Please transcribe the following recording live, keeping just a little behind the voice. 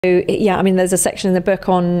Yeah, I mean, there's a section in the book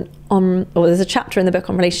or there's a chapter in the book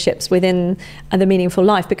on relationships within the meaningful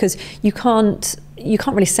life, because you can't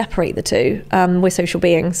really separate the two. We're social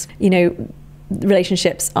beings.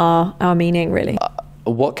 Relationships are our meaning, really.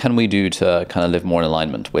 What can we do to kind of live more in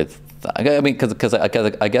alignment with that? I mean, because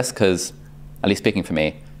at least speaking for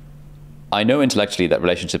me, I know intellectually that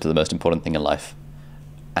relationships are the most important thing in life.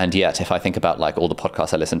 And yet, if I think about like all the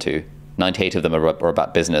podcasts I listen to, 98 of them are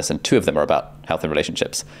about business and 2 of them are about health and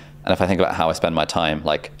relationships. And if I think about how I spend my time,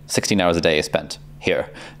 like 16 hours a day is spent here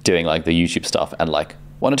doing like the YouTube stuff, and like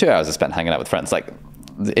 1 or 2 hours is spent hanging out with friends. Like,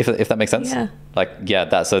 if that makes sense. Yeah. Like, yeah,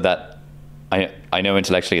 that I know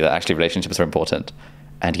intellectually that actually relationships are important,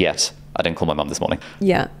 and yet I didn't call my mum this morning.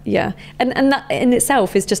 Yeah. And that in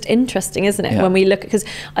itself is just interesting, isn't it? Yeah. When we look, because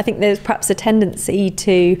I think there's perhaps a tendency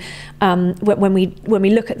to, when we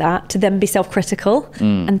look at that, to then be self-critical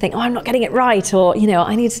and think, oh, I'm not getting it right, or,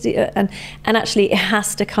 I need to do it. And actually it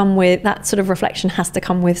has to come with, that sort of reflection has to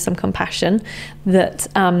come with some compassion that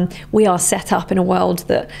we are set up in a world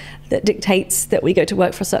that dictates that we go to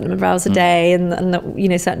work for a certain number of hours a day and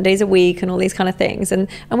that, certain days a week and all these kind of things. And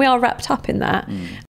we are wrapped up in that.